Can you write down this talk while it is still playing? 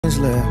always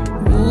left.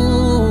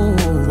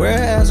 Ooh,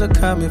 whereas a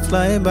comet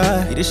flying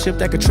by. Be the ship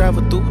that could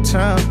travel through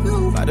time.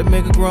 About to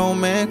make a grown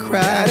man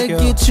cry. Gotta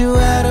get you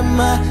out of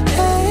my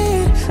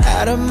head,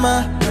 out of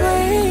my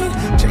brain.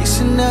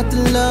 Chasing after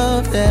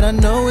love that I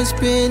know it's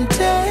been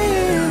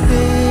dead.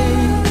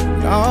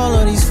 All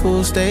of these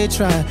fools stay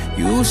trying.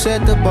 You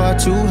set the bar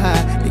too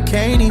high. They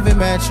can't even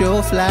match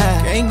your fly.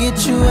 Can't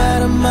get you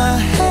out of my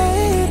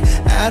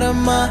head, out of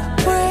my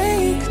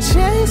brain.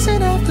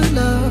 Chasing after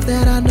love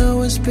that I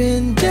know it's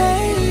been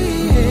dead.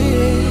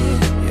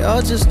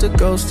 You're just a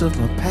ghost of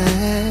my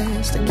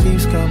past that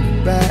keeps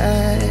coming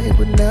back,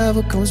 but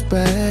never comes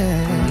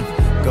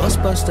back.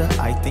 Ghostbuster,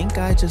 I think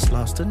I just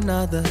lost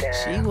another.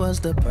 She was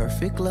the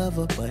perfect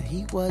lover, but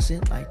he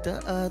wasn't like the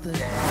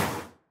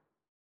others.